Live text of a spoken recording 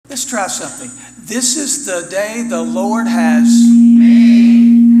Let's try something. This is the day the Lord has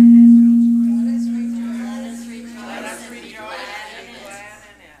made.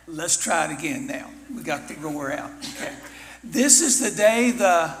 Let's try it again now. We got the roar out. Okay. This is the day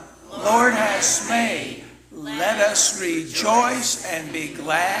the Lord has made. Let us rejoice and be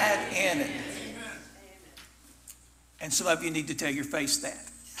glad in it. And some of you need to tell your face that.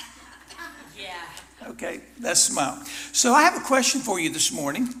 Yeah. Okay, let's smile. So I have a question for you this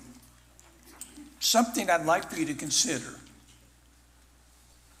morning. Something I'd like for you to consider.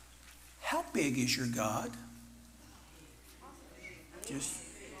 How big is your God? Just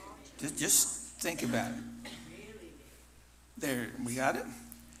think about it. There, we got it.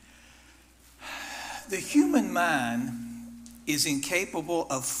 The human mind is incapable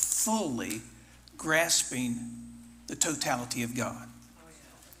of fully grasping the totality of God.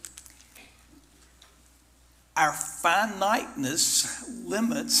 Our finiteness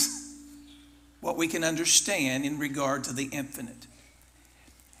limits what we can understand in regard to the infinite.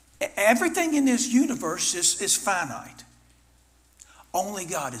 Everything in this universe is finite. Only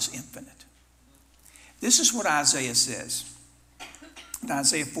God is infinite. This is what Isaiah says in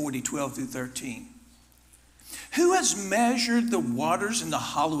Isaiah 40, 12 through 13. Who has measured the waters in the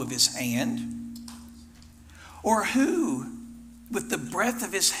hollow of his hand? Or who, with the breath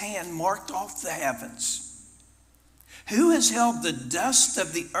of his hand, marked off the heavens? Who has held the dust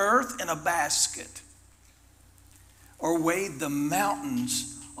of the earth in a basket? Or weighed the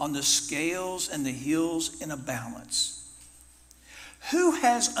mountains on the scales and the hills in a balance? Who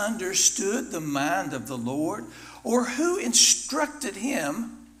has understood the mind of the Lord? Or who instructed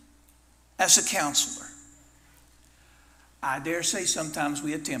him as a counselor? I dare say sometimes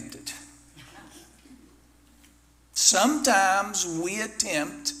we attempt it. Sometimes we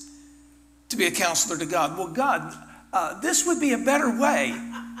attempt to be a counselor to God. Well, God, this would be a better way.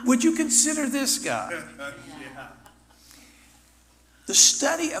 Would you consider this, God? Yeah. The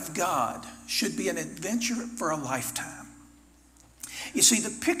study of God should be an adventure for a lifetime. You see,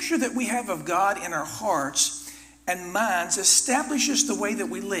 the picture that we have of God in our hearts and minds establishes the way that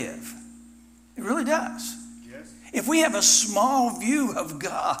we live. It really does. Yes. If we have a small view of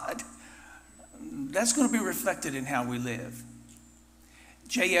God, that's going to be reflected in how we live.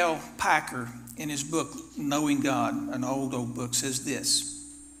 J.L. Packer, in his book, Knowing God, an old book, says this: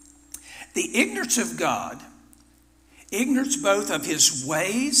 the ignorance of God, ignorance both of his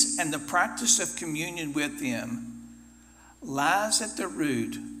ways and the practice of communion with him, lies at the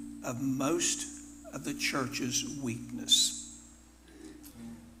root of most of the church's weakness.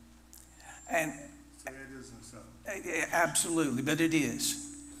 And So it isn't so. absolutely, but it is.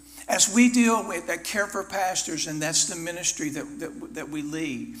 As we deal with that care for pastors, and that's the ministry that we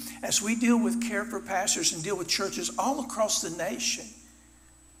lead, as we deal with care for pastors and deal with churches all across the nation,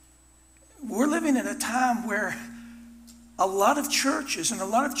 we're living in a time where a lot of churches and a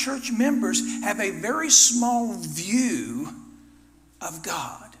lot of church members have a very small view of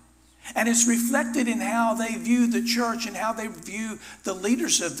God. And it's reflected in how they view the church and how they view the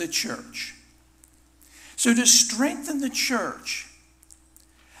leaders of the church. So to strengthen the church,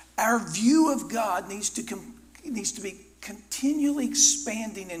 our view of God needs to be continually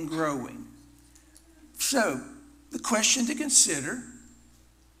expanding and growing. So the question to consider,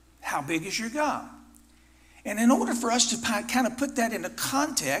 how big is your God? And in order for us to kind of put that into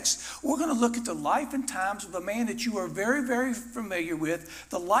context, we're going to look at the life and times of a man that you are very, very familiar with,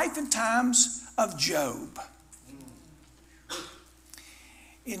 the life and times of Job.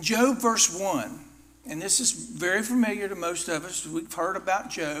 In Job verse 1, and this is very familiar to most of us, we've heard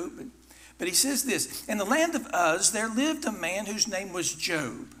about Job, but he says this: in the land of Uz, there lived a man whose name was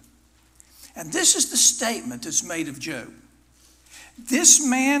Job. And this is the statement that's made of Job. This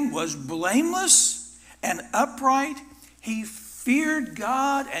man was blameless and upright. He feared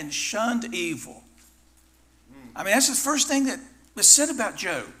God and shunned evil. I mean, that's the first thing that was said about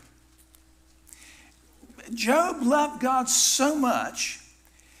Job. Job loved God so much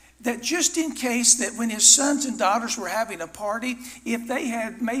that just in case that when his sons and daughters were having a party, if they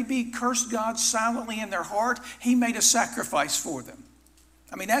had maybe cursed God silently in their heart, he made a sacrifice for them.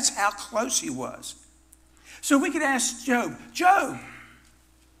 I mean, that's how close he was. So we could ask Job, Job,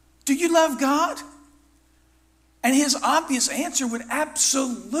 do you love God? And his obvious answer would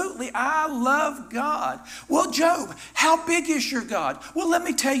absolutely, I love God. Well, Job, how big is your God? Well, let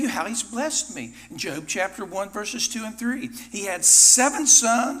me tell you how he's blessed me. In Job chapter 1, verses 2 and 3, he had 7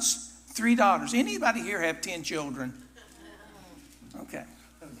 sons, 3 daughters. Anybody here have 10 children? Okay.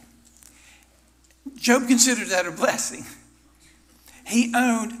 Job considered that a blessing. He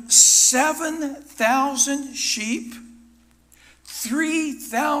owned 7,000 sheep,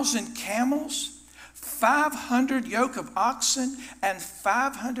 3,000 camels, 500 yoke of oxen, and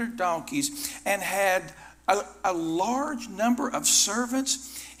 500 donkeys, and had a large number of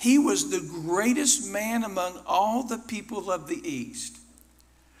servants. He was the greatest man among all the people of the East.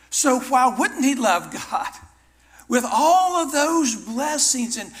 So why wouldn't he love God? With all of those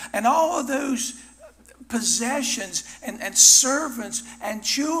blessings and all of those possessions and servants and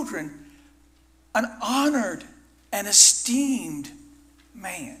children, an honored and esteemed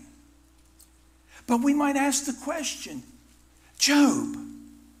man. But we might ask the question, Job,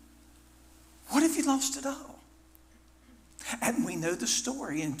 what if he lost it all? And we know the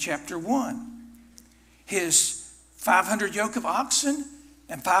story in chapter 1. His 500 yoke of oxen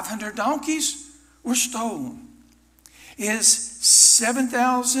and 500 donkeys were stolen. His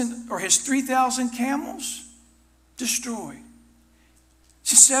 7,000 or his 3,000 camels destroyed.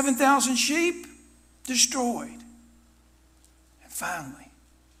 His 7,000 sheep destroyed. And finally,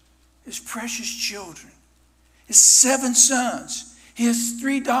 his precious children, his 7 sons, his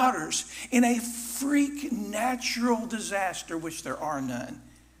 3 daughters, in a freak natural disaster, which there are none,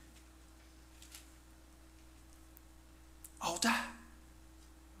 all die.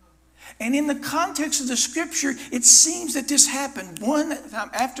 And in the context of the scripture, it seems that this happened one time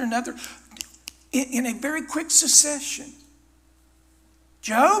after another in a very quick succession.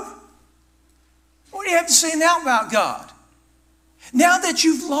 Job, what do you have to say now about God? Now that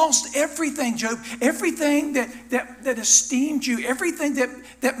you've lost everything, Job, everything that esteemed you, everything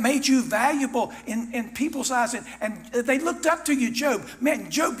that made you valuable in people's eyes, and they looked up to you, Job. Man,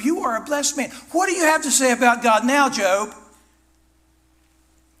 Job, you are a blessed man. What do you have to say about God now, Job?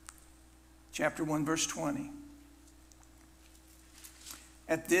 Chapter 1, verse 20.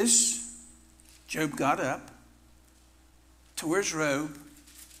 At this, Job got up, tore his robe,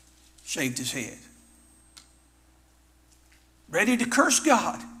 shaved his head. Ready to curse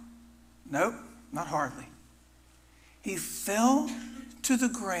God? Nope, not hardly. He fell to the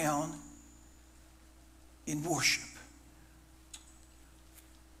ground in worship.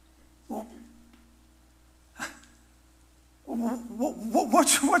 Well,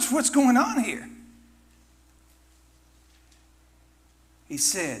 what's going on here? He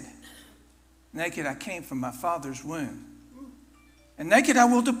said, naked I came from my father's womb, and naked I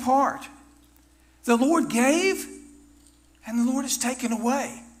will depart. The Lord gave, and the Lord has taken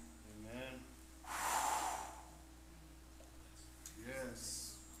away. Amen.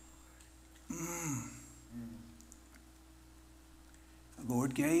 Yes. The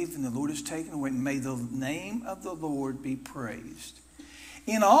Lord gave, and the Lord has taken away. May the name of the Lord be praised.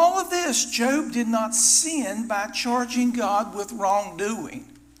 In all of this, Job did not sin by charging God with wrongdoing.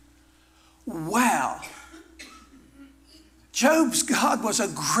 Wow. Job's God was a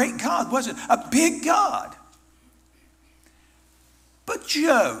great God, wasn't it? A big God. But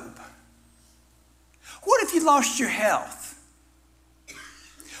Job, what if you lost your health?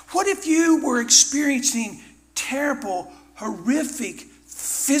 What if you were experiencing terrible, horrific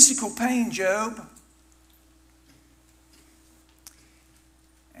physical pain, Job?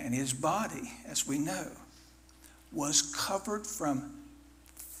 And his body, as we know, was covered from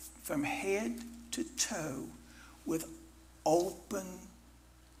head to toe with open,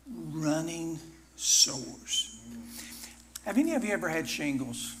 running sores. Have any of you ever had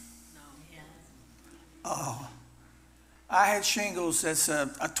shingles? No. Oh, I had shingles as a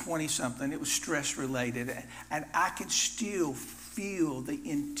 20-something. It was stress-related. And I can still feel the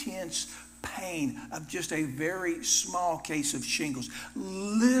intense pain of just a very small case of shingles,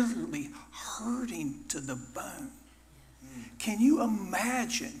 literally hurting to the bone. Can you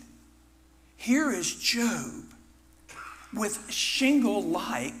imagine? Here is Job with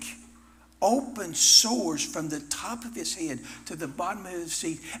shingle-like open sores from the top of his head to the bottom of his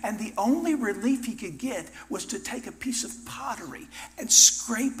feet. And the only relief he could get was to take a piece of pottery and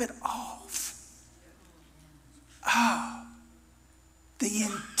scrape it off. Oh, the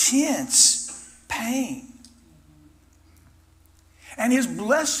intense pain. And his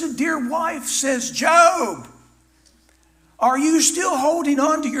blessed dear wife says, Job, are you still holding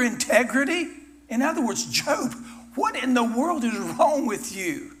on to your integrity? In other words, Job, what in the world is wrong with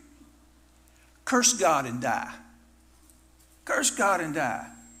you? Curse God and die. Curse God and die.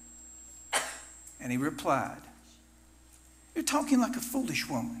 And he replied, you're talking like a foolish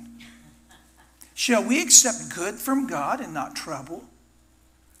woman. Shall we accept good from God and not trouble?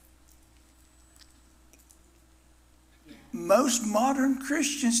 Most modern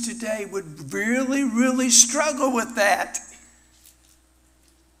Christians today would really, really struggle with that.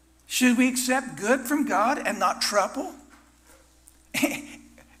 Should we accept good from God and not trouble?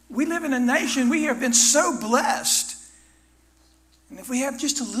 We live in a nation, we have been so blessed And if we have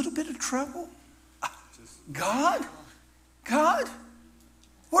just a little bit of trouble, God,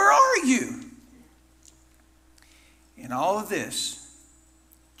 where are you? In all of this,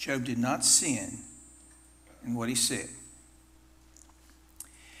 Job did not sin in what he said.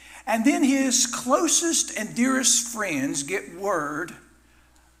 And then his closest and dearest friends get word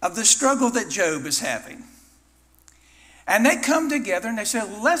of the struggle that Job is having. And they come together and they say,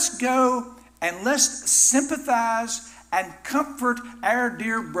 let's go and let's sympathize and comfort our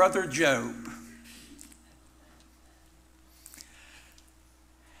dear brother Job.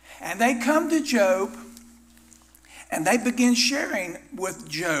 And they come to Job and they begin sharing with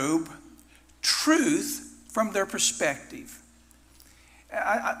Job truth from their perspective.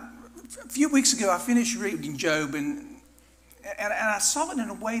 A few weeks ago, I finished reading Job, and I saw it in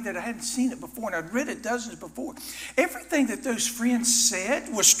a way that I hadn't seen it before, and I'd read it dozens before. Everything that those friends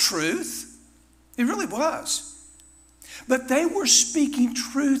said was truth. It really was. But they were speaking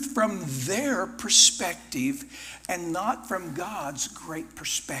truth from their perspective and not from God's great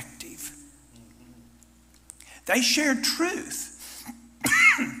perspective. They shared truth.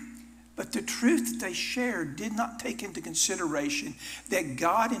 But the truth that they shared did not take into consideration that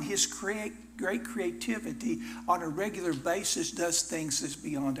God in his great creativity on a regular basis does things that's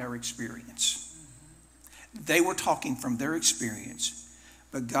beyond our experience. They were talking from their experience,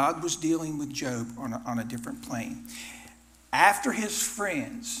 but God was dealing with Job on a different plane. After his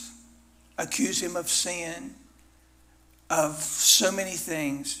friends accuse him of sin, of so many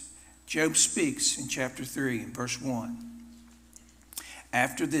things, Job speaks in chapter 3 and verse 1.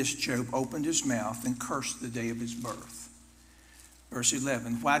 After this, Job opened his mouth and cursed the day of his birth. Verse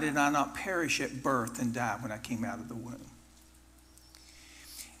 11, why did I not perish at birth and die when I came out of the womb?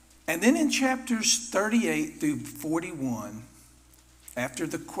 And then in chapters 38 through 41, after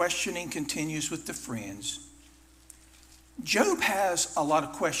the questioning continues with the friends, Job has a lot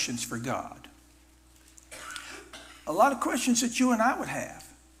of questions for God. A lot of questions that you and I would have.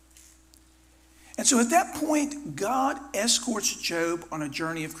 And so at that point, God escorts Job on a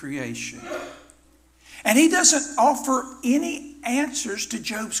journey of creation. And he doesn't offer any answers to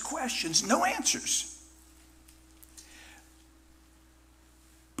Job's questions. No answers.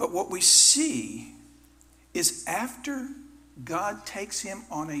 But what we see is after God takes him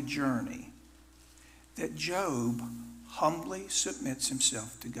on a journey, that Job humbly submits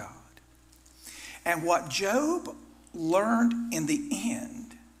himself to God. And what Job learned in the end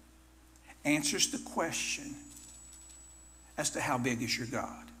answers the question as to how big is your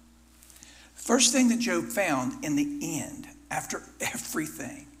God. First thing that Job found in the end, after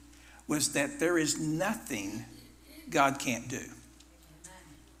everything, was that there is nothing God can't do.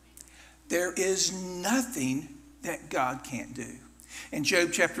 There is nothing that God can't do. In Job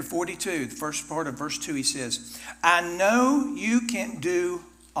chapter 42, the first part of verse 2, he says, I know you can do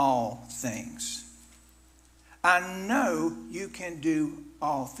all things. I know you can do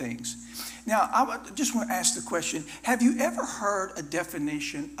all things. Now, I just want to ask the question, have you ever heard a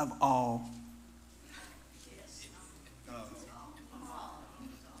definition of all?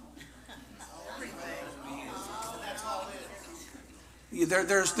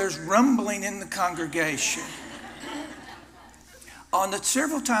 There's rumbling in the congregation. On the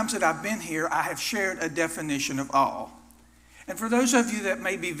several times that I've been here, I have shared a definition of all. And for those of you that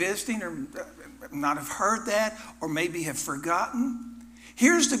may be visiting or not have heard that or maybe have forgotten,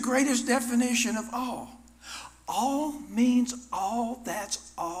 here's the greatest definition of all. All means all,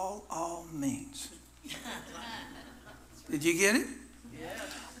 that's all means. Did you get it? Yes.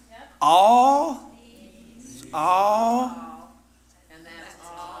 All is all. And that's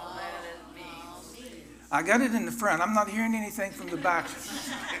all that it means. I got it in the front. I'm not hearing anything from the back.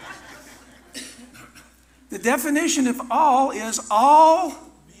 The definition of all is all.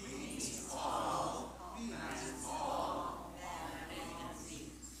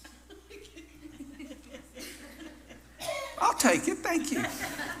 I'll take it. Thank you.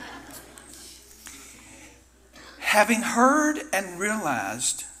 Having heard and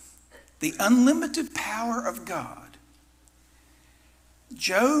realized the unlimited power of God,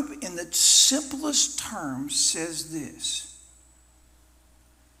 Job, in the simplest terms, says this: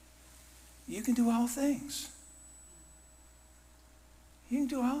 you can do all things. You can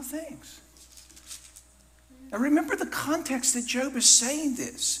do all things. Now remember the context that Job is saying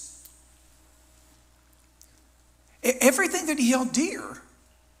this. Everything that he held dear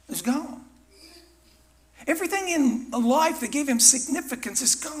is gone. Everything in life that gave him significance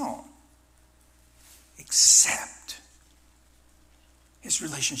is gone. Except his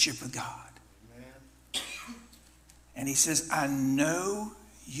relationship with God. Amen. And he says, I know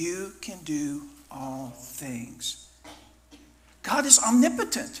you can do all things. God is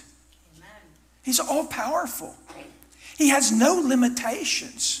omnipotent. He's all-powerful. He has no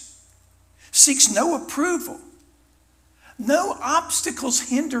limitations, seeks no approval. No obstacles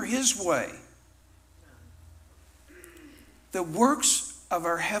hinder his way. The works of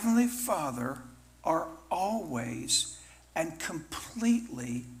our Heavenly Father are always and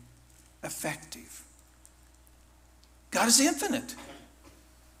completely effective. God is infinite.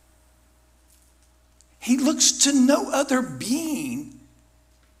 He looks to no other being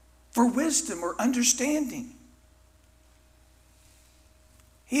for wisdom or understanding.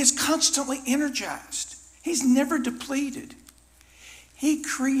 He is constantly energized. He's never depleted. He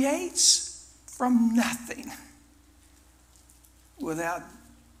creates from nothing without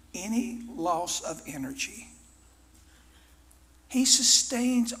any loss of energy. He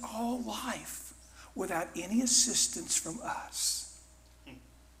sustains all life without any assistance from us.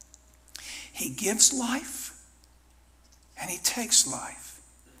 He gives life and he takes life.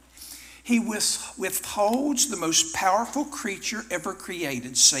 He withholds the most powerful creature ever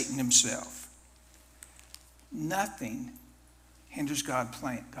created, Satan himself. Nothing hinders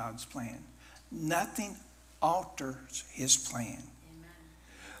God's plan. Nothing alters his plan. Amen.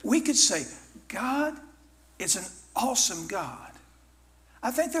 We could say, God is an awesome God.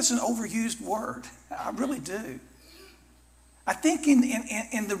 I think that's an overused word. I really do. I think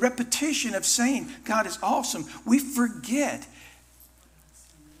in the repetition of saying God is awesome, we forget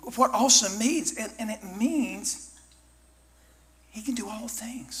what awesome means. And it means he can do all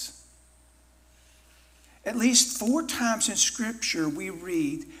things. At least 4 times in Scripture we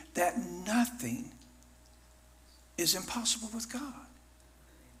read that nothing is impossible with God.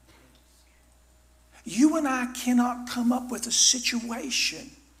 You and I cannot come up with a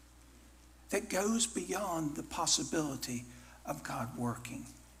situation that goes beyond the possibility of God working.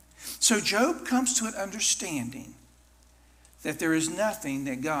 So Job comes to an understanding that there is nothing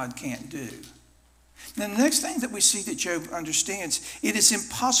that God can't do. Now, the next thing that we see that Job understands, it is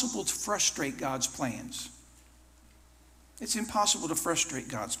impossible to frustrate God's plans. It's impossible to frustrate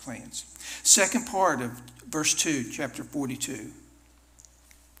God's plans. Second part of verse 2, chapter 42.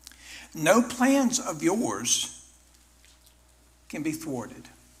 No plans of yours can be thwarted.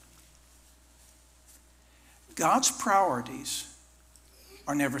 God's priorities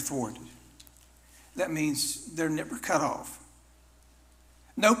are never thwarted. That means they're never cut off.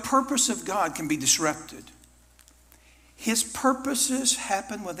 No purpose of God can be disrupted. His purposes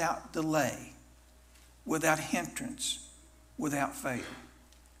happen without delay, without hindrance, without fail.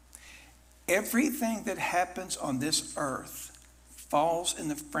 Everything that happens on this earth falls in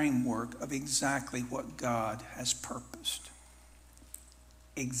the framework of exactly what God has purposed.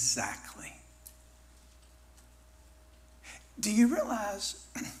 Exactly. Do you realize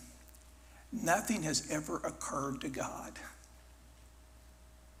nothing has ever occurred to God?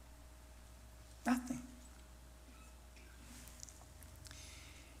 Nothing.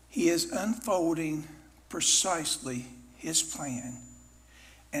 He is unfolding precisely his plan,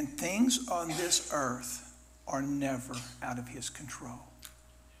 and things on this earth are never out of his control.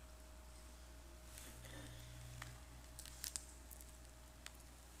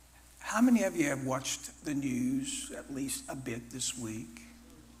 How many of you have watched the news at least a bit this week?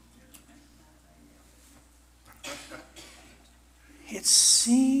 It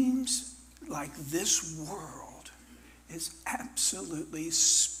seems like this world is absolutely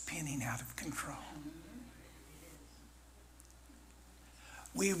spinning out of control.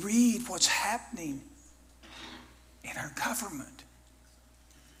 We read what's happening in our government,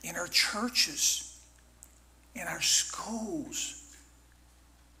 in our churches, in our schools.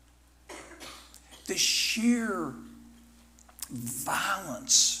 The sheer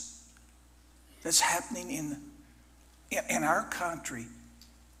violence that's happening in our country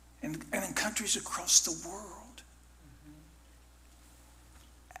and in countries across the world.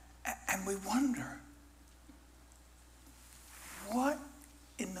 And we wonder, what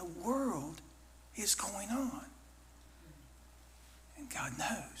in the world is going on? And God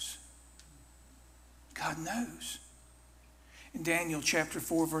knows. God knows. In Daniel chapter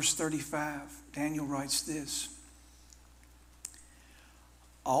 4, verse 35, Daniel writes this: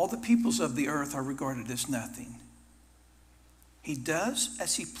 all the peoples of the earth are regarded as nothing. He does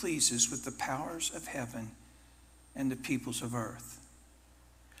as he pleases with the powers of heaven and the peoples of earth.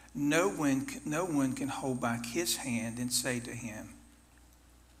 No one can hold back his hand and say to him,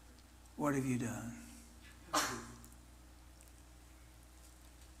 what have you done?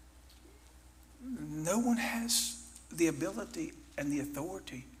 No one has the ability and the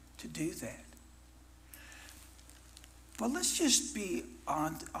authority to do that. But let's just be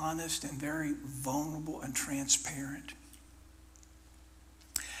honest and very vulnerable and transparent.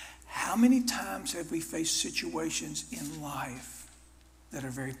 How many times have we faced situations in life that are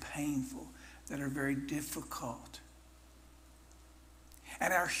very painful, that are very difficult?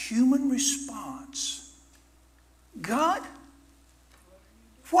 And our human response, God,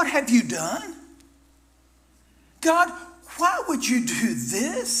 what have you done? God, why would you do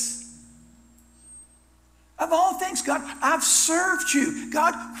this? Of all things, God, I've served you.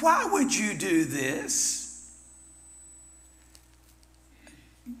 God, why would you do this?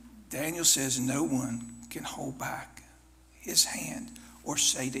 Daniel says no one can hold back his hand or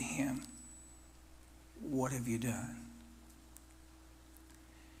say to him, what have you done?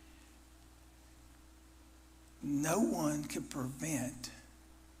 No one can prevent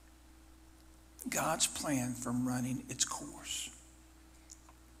God's plan from running its course.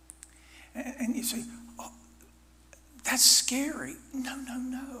 And you say, oh, that's scary. No, no,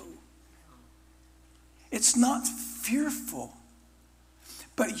 no. It's not fearful.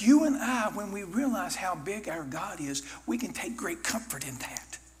 But you and I, when we realize how big our God is, we can take great comfort in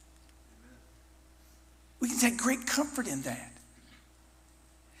that. We can take great comfort in that.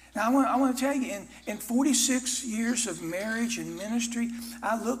 Now, I want to tell you, in 46 years of marriage and ministry,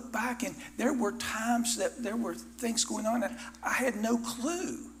 I look back and there were times that there were things going on and I had no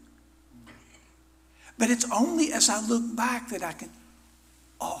clue. But it's only as I look back that I can,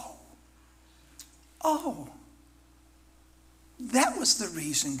 oh, that was the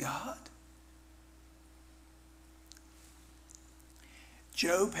reason, God.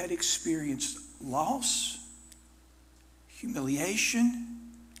 Job had experienced loss, humiliation,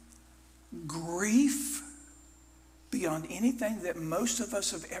 grief beyond anything that most of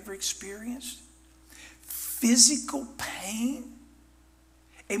us have ever experienced, physical pain,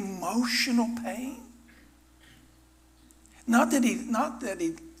 emotional pain. Not that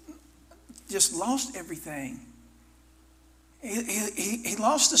he just lost everything. He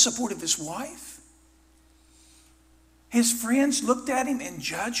lost the support of his wife. His friends looked at him in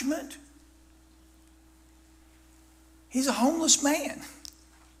judgment. He's a homeless man.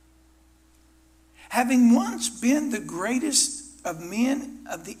 Having once been the greatest of men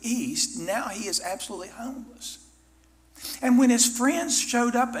of the East, now he is absolutely homeless. And when his friends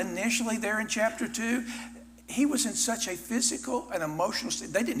showed up initially there in chapter 2, he was in such a physical and emotional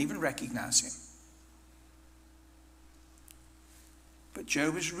state, they didn't even recognize him. But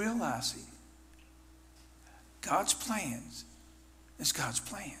Job is realizing God's plans is God's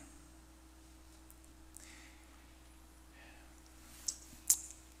plan.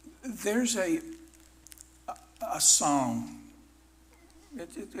 There's a song,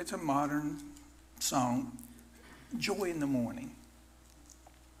 it's a modern song, Joy in the Morning.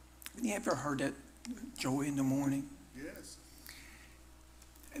 Have you ever heard that, Joy in the Morning? Yes.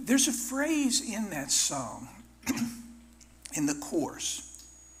 There's a phrase in that song, in the chorus,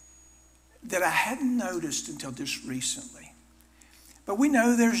 that I hadn't noticed until just recently. But we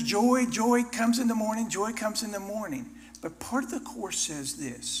know there's joy, joy comes in the morning, joy comes in the morning. But part of the chorus says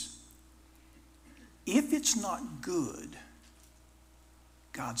this: if it's not good,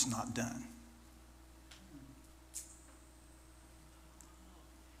 God's not done.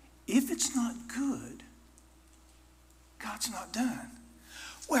 If it's not good, God's not done.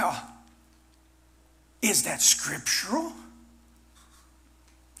 Well, is that scriptural?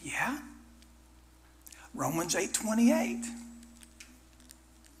 Yeah. Romans 8:28.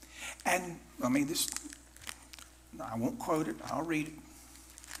 And I won't quote it, I'll read it.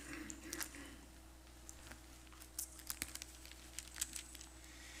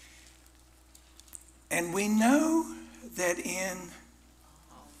 And we know that in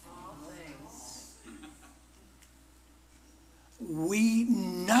we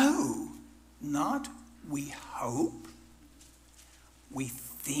know, not we hope, we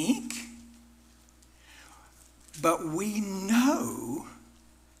think, but we know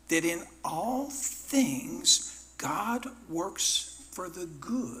that in all things God works for the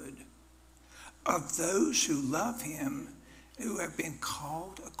good of those who love him, who have been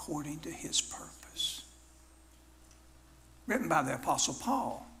called according to his purpose. Written by the Apostle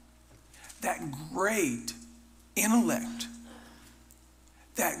Paul, that great intellect,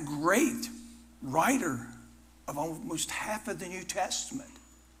 that great writer of almost half of the New Testament,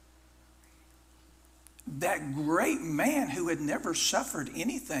 that great man who had never suffered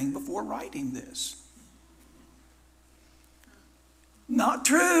anything before writing this. Not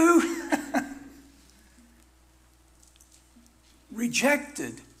true.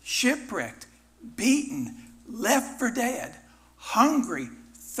 Rejected, shipwrecked, beaten, left for dead, hungry,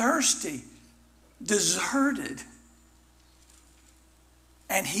 thirsty, deserted.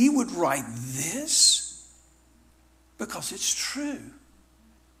 And he would write this because it's true.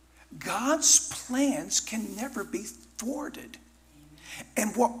 God's plans can never be thwarted.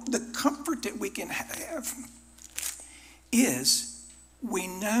 And what the comfort that we can have is we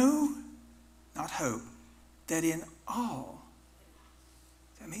know, not hope, that in all,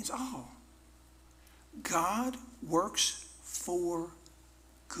 that means all, God works for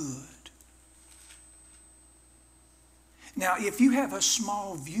good. Now, if you have a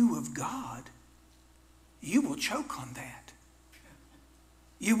small view of God, you will choke on that.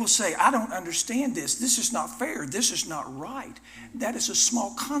 You will say, I don't understand this. This is not fair. This is not right. That is a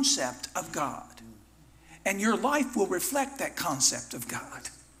small concept of God. And your life will reflect that concept of God.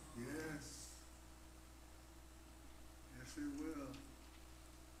 Yes. Yes, it will.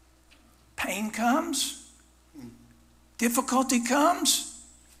 Pain comes. Difficulty comes.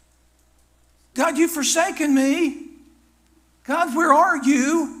 God, you've forsaken me. God, where are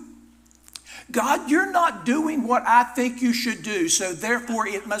you? God, you're not doing what I think you should do, so therefore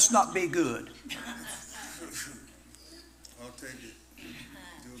it must not be good. I'll take it.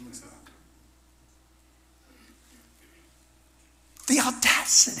 Do it myself. The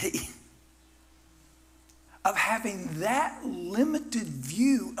audacity of having that limited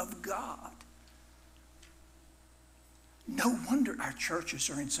view of God. No wonder our churches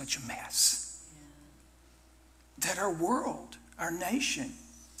are in such a mess. That our world, our nation,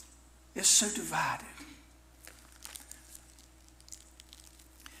 is so divided.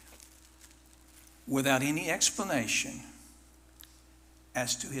 Without any explanation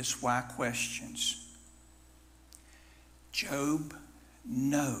as to his why questions, Job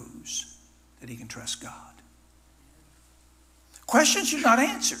knows that he can trust God. Questions are not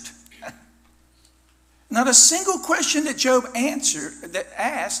answered. Not a single question that Job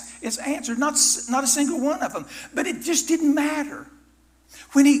asked is answered, not a single one of them. But it just didn't matter.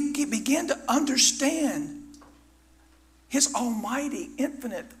 When he began to understand his almighty,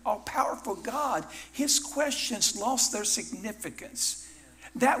 infinite, all-powerful God, his questions lost their significance.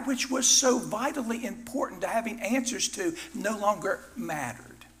 That which was so vitally important to having answers to no longer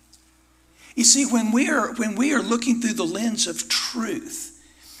mattered. You see, when we are looking through the lens of truth,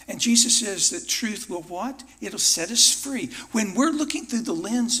 and Jesus says that truth will what? It'll set us free. When we're looking through the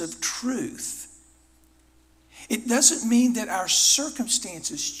lens of truth, it doesn't mean that our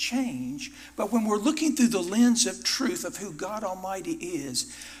circumstances change, but when we're looking through the lens of truth of who God Almighty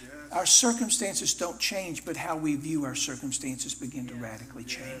is, our circumstances don't change, but how we view our circumstances begin to radically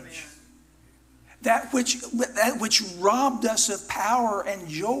change. That which robbed us of power and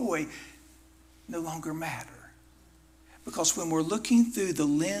joy no longer matter. Because when we're looking through the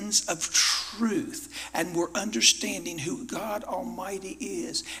lens of truth and we're understanding who God Almighty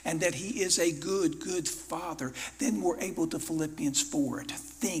is and that He is a good, good Father, then we're able to, Philippians 4, to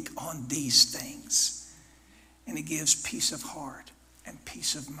think on these things. And it gives peace of heart and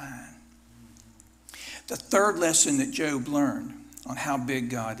peace of mind. The third lesson that Job learned on how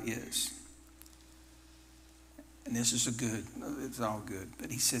big God is, and this is it's all good, but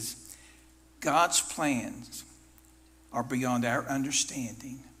he says, God's plans are beyond our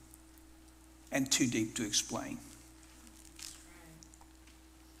understanding and too deep to explain.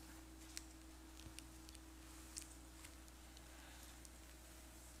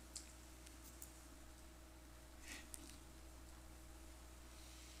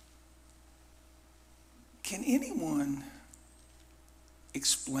 Can anyone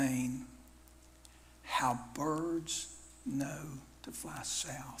explain how birds know to fly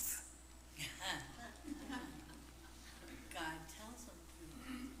south? God tells them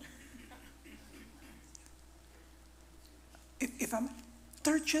to.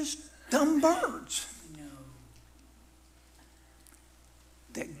 They're just dumb birds No.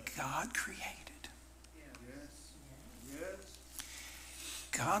 that God created. Yes. Yes.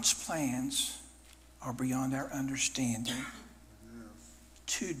 God's plans are beyond our understanding,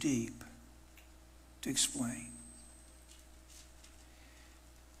 too deep to explain.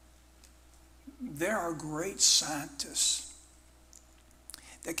 There are great scientists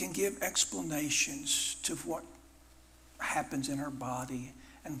that can give explanations to what happens in our body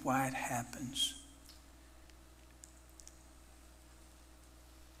and why it happens.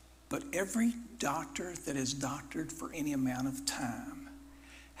 But every doctor that has doctored for any amount of time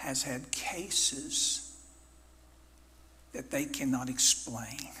has had cases that they cannot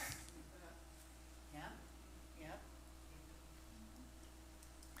explain. Yep.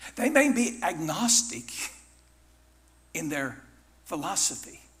 They may be agnostic in their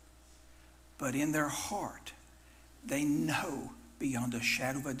philosophy, but in their heart, they know beyond a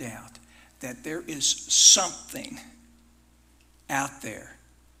shadow of a doubt that there is something out there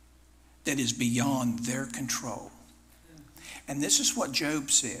that is beyond their control. And this is what Job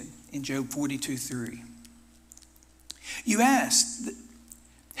said in Job 42:3. You asked,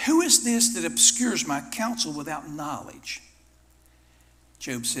 who is this that obscures my counsel without knowledge?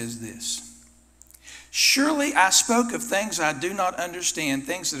 Job says this. Surely I spoke of things I do not understand,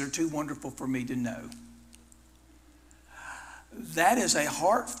 things that are too wonderful for me to know. That is a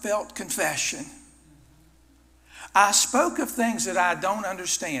heartfelt confession. I spoke of things that I don't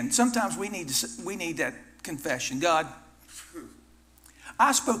understand. Sometimes we need that confession. God,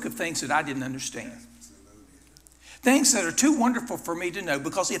 I spoke of things that I didn't understand. Things that are too wonderful for me to know,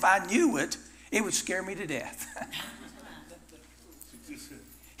 because if I knew it, it would scare me to death.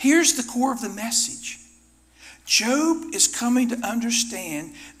 Here's the core of the message. Job is coming to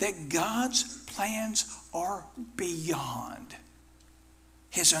understand that God's plans are beyond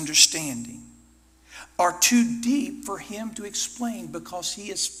his understanding, are too deep for him to explain, because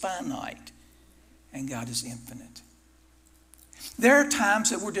he is finite and God is infinite. There are times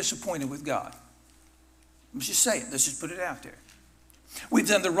that we're disappointed with God. Let's just say it. Let's just put it out there. We've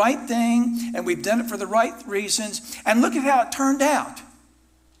done the right thing, and we've done it for the right reasons, and look at how it turned out.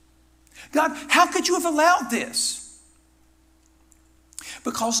 God, how could you have allowed this?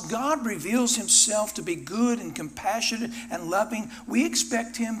 Because God reveals himself to be good and compassionate and loving, we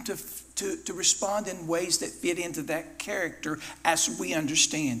expect him to respond in ways that fit into that character as we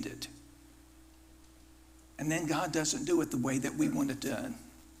understand it. And then God doesn't do it the way that we want it done.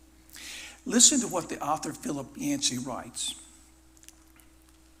 Listen to what the author Philip Yancey writes.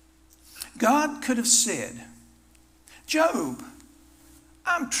 God could have said, Job,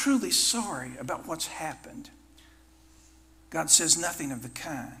 I'm truly sorry about what's happened. God says nothing of the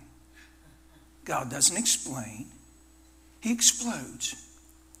kind. God doesn't explain. He explodes.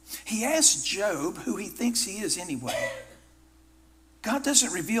 He asks Job who he thinks he is anyway. God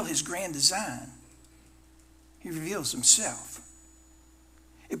doesn't reveal his grand design. He reveals himself.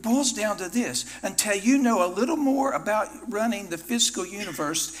 It boils down to this. Until you know a little more about running the physical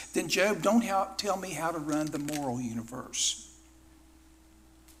universe than Job, don't tell me how to run the moral universe.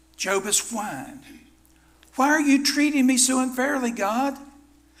 Job has whined. Why are you treating me so unfairly, God?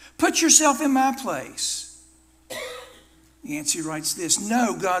 Put yourself in my place. Yancey writes this.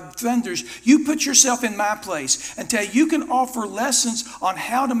 No, God thunders. You put yourself in my place until you can offer lessons on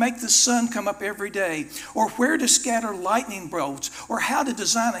how to make the sun come up every day, or where to scatter lightning bolts, or how to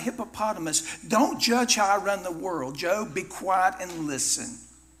design a hippopotamus. Don't judge how I run the world. Job, be quiet and listen.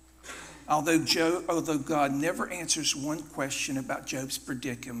 Although God never answers one question about Job's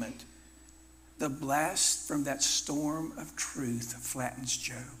predicament, the blast from that storm of truth flattens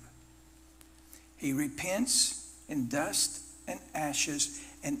Job. He repents in dust and ashes,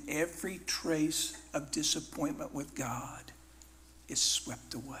 and every trace of disappointment with God is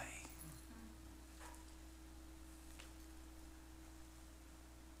swept away.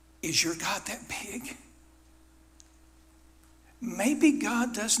 Is your God that big? Maybe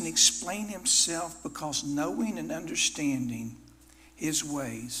God doesn't explain himself because knowing and understanding his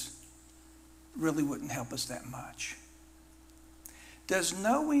ways really wouldn't help us that much. Does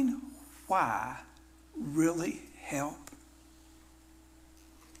knowing why really help?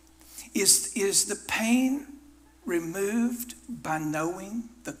 Is the pain removed by knowing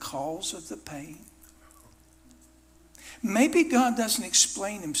the cause of the pain? Maybe God doesn't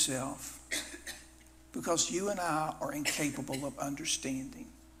explain himself because you and I are incapable of understanding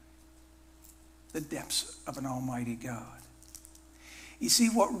the depths of an almighty God. You see,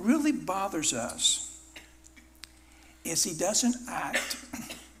 what really bothers us is he doesn't act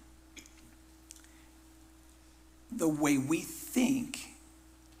the way we think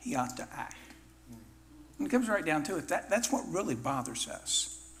he ought to act. And it comes right down to it. That's what really bothers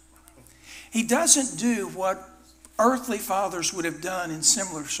us. He doesn't do what earthly fathers would have done in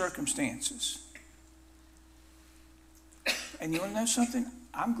similar circumstances. And you want to know something?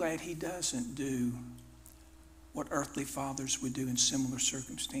 I'm glad he doesn't do what earthly fathers would do in similar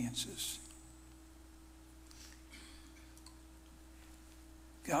circumstances.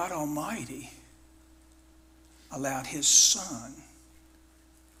 God Almighty allowed his son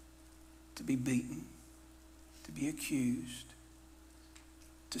to be beaten, to be accused,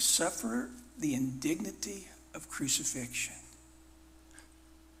 to suffer the indignity of crucifixion.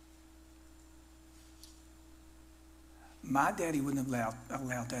 My daddy wouldn't have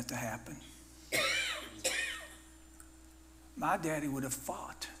allowed that to happen. My daddy would have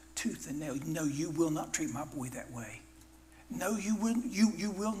fought tooth and nail. No, you will not treat my boy that way. No, you wouldn't.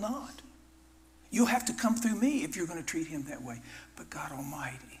 You will not. You'll have to come through me if you're going to treat him that way. But God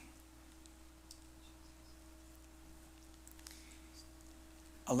Almighty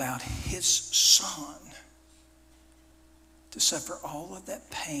allowed his son to suffer all of that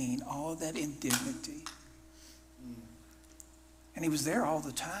pain, all of that indignity. And he was there all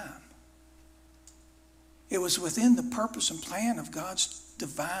the time. It was within the purpose and plan of God's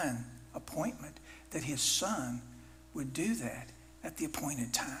divine appointment that his son would do that at the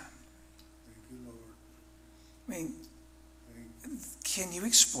appointed time. Thank you, Lord. I mean, Thank you. can you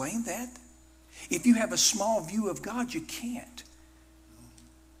explain that? If you have a small view of God, you can't.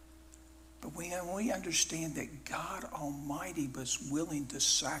 But when we understand that God Almighty was willing to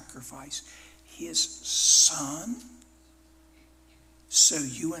sacrifice his son so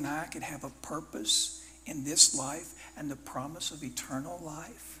you and I could have a purpose in this life and the promise of eternal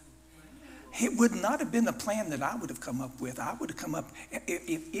life, it would not have been the plan that I would have come up with. I would have come up,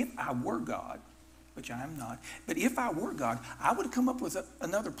 if I were God, which I am not, but if I were God, I would have come up with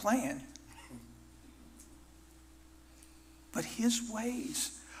another plan. But his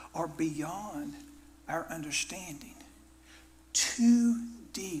ways are beyond our understanding, too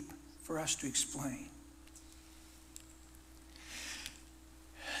deep for us to explain.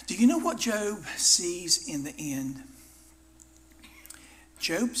 Do you know what Job sees in the end?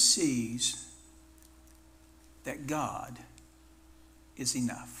 Job sees that God is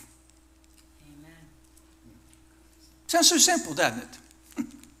enough. Amen. Sounds so simple, doesn't it?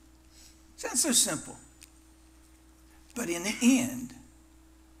 Sounds so simple. But in the end,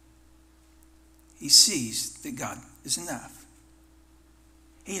 he sees that God is enough.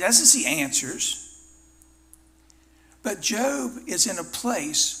 He doesn't see answers. But Job is in a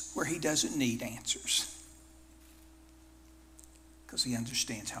place where he doesn't need answers, because he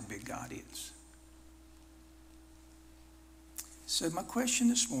understands how big God is. So my question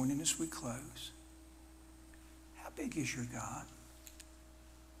this morning as we close, how big is your God?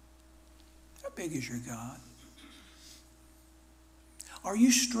 How big is your God? Are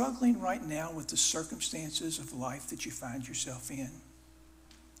you struggling right now with the circumstances of life that you find yourself in?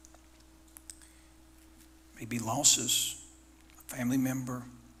 Maybe losses, a family member,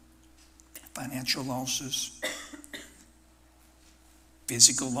 financial losses,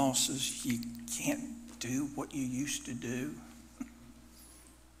 physical losses. You can't do what you used to do.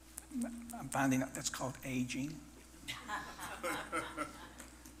 I'm finding out that's called aging.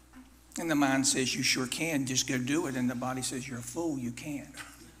 And the mind says you sure can, just go do it. And the body says you're a fool, you can't.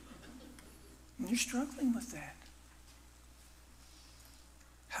 And you're struggling with that.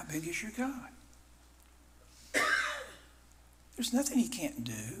 How big is your God? There's nothing he can't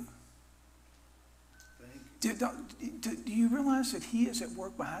do. Do you realize that he is at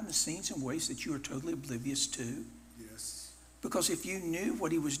work behind the scenes in ways that you are totally oblivious to? Yes. Because if you knew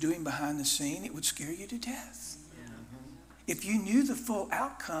what he was doing behind the scene, it would scare you to death. If you knew the full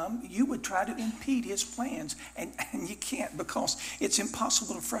outcome, you would try to impede his plans. And you can't, because it's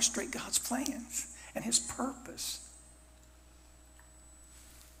impossible to frustrate God's plans and his purpose.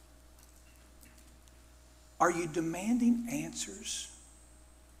 Are you demanding answers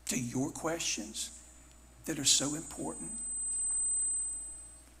to your questions that are so important?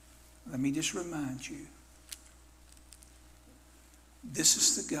 Let me just remind you, this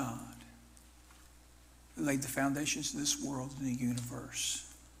is the God who laid the foundations of this world and the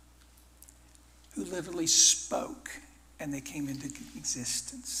universe, who literally spoke and they came into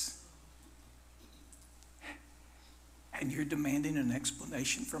existence. And you're demanding an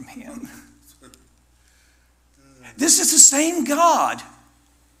explanation from him. This is the same God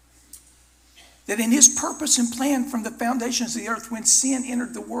that in his purpose and plan from the foundations of the earth, when sin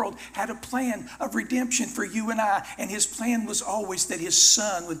entered the world, had a plan of redemption for you and I. And his plan was always that his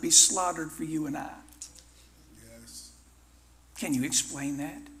son would be slaughtered for you and I. Yes. Can you explain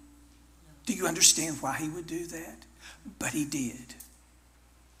that? Do you understand why he would do that? But he did.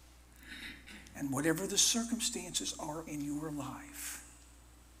 And whatever the circumstances are in your life,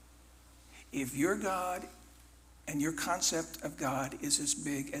 if your God and your concept of God is as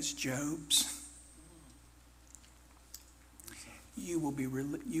big as Job's, you will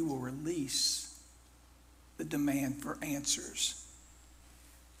release the demand for answers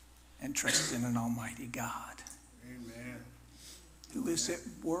and trust in an almighty God. Amen. Who is at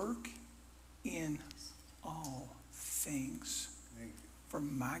work in all things Thank you. for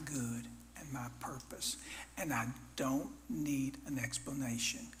my good and my purpose. And I don't need an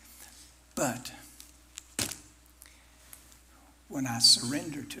explanation. But when I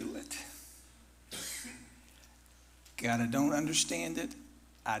surrender to it, God, I don't understand it.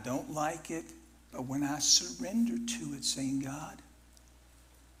 I don't like it. But when I surrender to it, saying, God,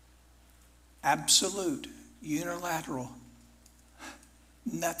 absolute, unilateral,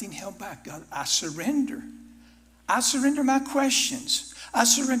 nothing held back. God, I surrender. I surrender my questions. I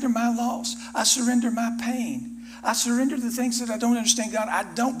surrender my loss. I surrender my pain. I surrender the things that I don't understand, God.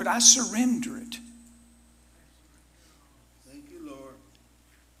 I don't, but I surrender it. Thank you, Lord.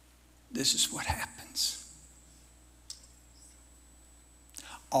 This is what happens.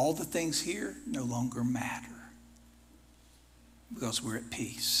 All the things here no longer matter because we're at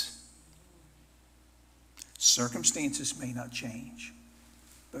peace. Circumstances may not change,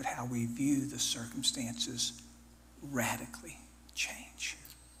 but how we view the circumstances radically change.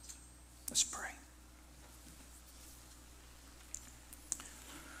 Let's pray.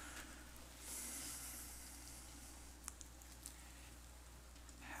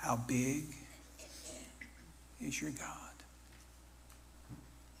 How big is your God?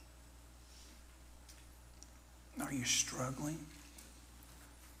 Are you struggling?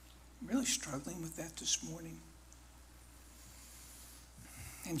 Really struggling with that this morning?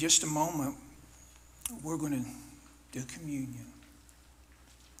 In just a moment, we're going to do communion.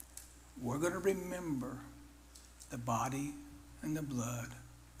 We're going to remember the body and the blood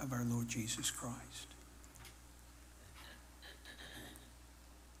of our Lord Jesus Christ.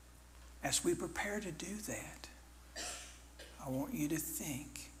 As we prepare to do that, I want you to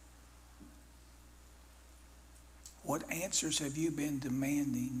think, what answers have you been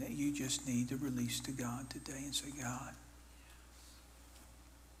demanding that you just need to release to God today and say, God,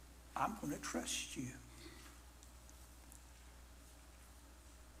 I'm going to trust you.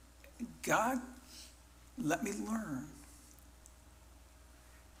 God, let me learn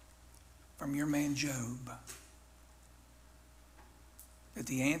from your man Job that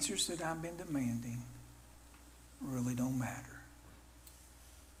the answers that I've been demanding really don't matter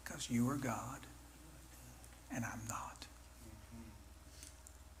because you are God and I'm not.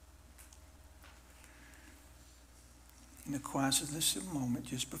 In the quietness of this moment,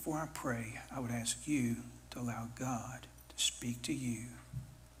 just before I pray, I would ask you to allow God to speak to you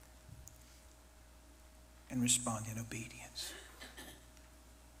and respond in obedience.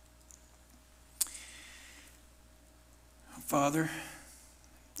 Father,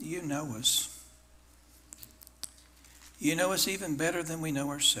 you know us. You know us even better than we know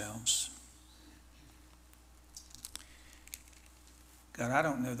ourselves. God, I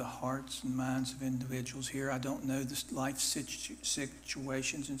don't know the hearts and minds of individuals here. I don't know the life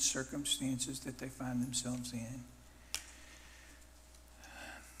situations and circumstances that they find themselves in.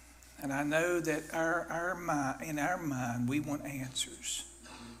 And I know that in our mind, we want answers.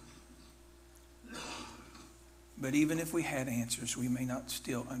 But even if we had answers, we may not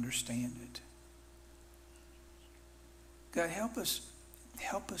still understand it. God, help us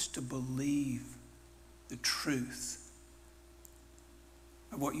to believe the truth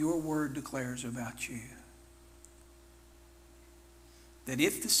of what your word declares about you. That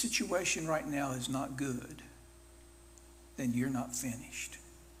if the situation right now is not good, then you're not finished.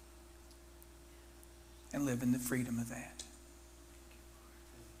 And live in the freedom of that.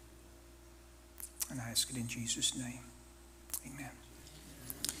 And I ask it in Jesus' name. Amen.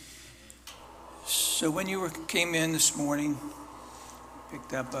 So when you came in this morning,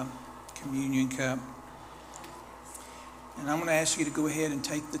 picked up a communion cup, and I'm going to ask you to go ahead and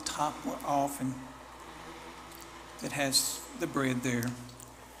take the top one off, and that has the bread there.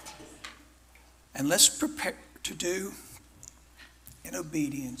 And let's prepare to do in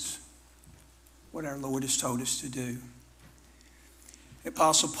obedience what our Lord has told us to do. The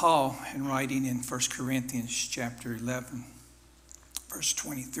Apostle Paul, in writing in 1 Corinthians chapter 11, verse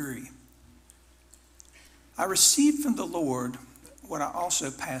 23, I received from the Lord what I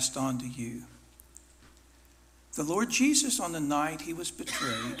also passed on to you. The Lord Jesus, on the night he was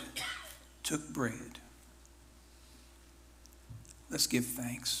betrayed, took bread. Let's give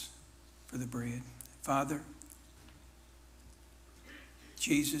thanks for the bread. Father,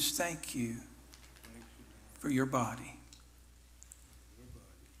 Jesus, thank you for your body.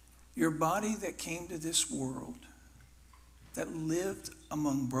 Your body that came to this world, that lived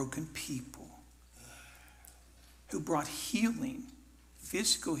among broken people, who brought healing,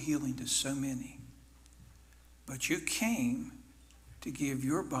 physical healing to so many. But you came to give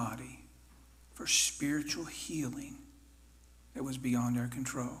your body for spiritual healing that was beyond our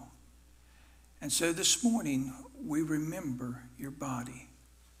control. And so this morning, we remember your body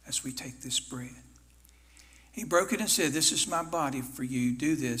as we take this bread. He broke it and said, "This is my body for you.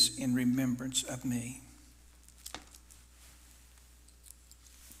 Do this in remembrance of me."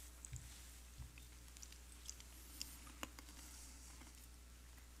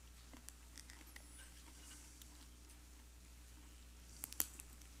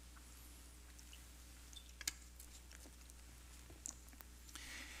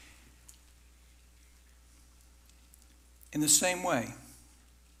 In the same way,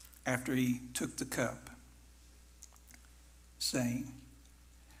 after he took the cup, saying,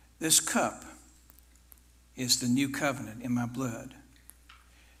 "This cup is the new covenant in my blood.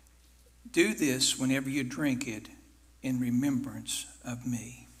 Do this whenever you drink it in remembrance of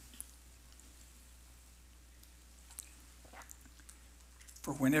me."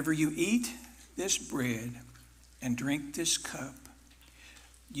 For whenever you eat this bread and drink this cup,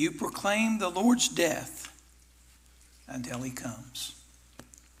 you proclaim the Lord's death until he comes.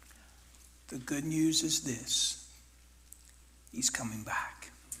 The good news is this: he's coming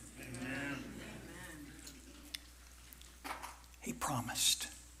back. Amen. He promised.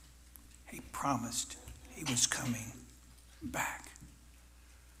 He promised he was coming back.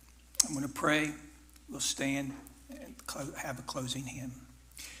 I'm going to pray. We'll stand and have a closing hymn.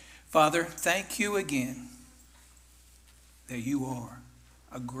 Father, thank you again that you are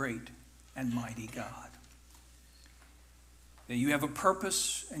a great and mighty God. That you have a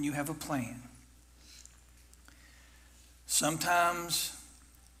purpose and you have a plan. Sometimes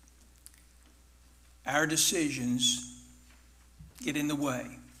our decisions get in the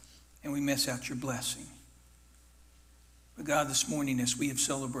way and we miss out your blessing. But God, this morning as we have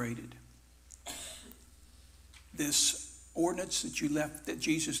celebrated this ordinance that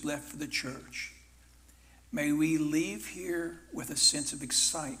Jesus left for the church, may we leave here with a sense of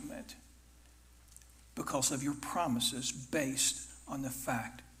excitement because of your promises based on the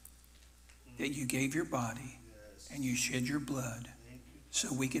fact that you gave your body and you shed your blood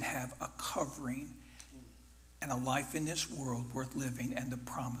so we could have a covering and a life in this world worth living and the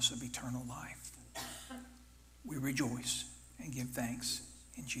promise of eternal life. We rejoice and give thanks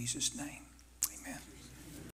in Jesus' name.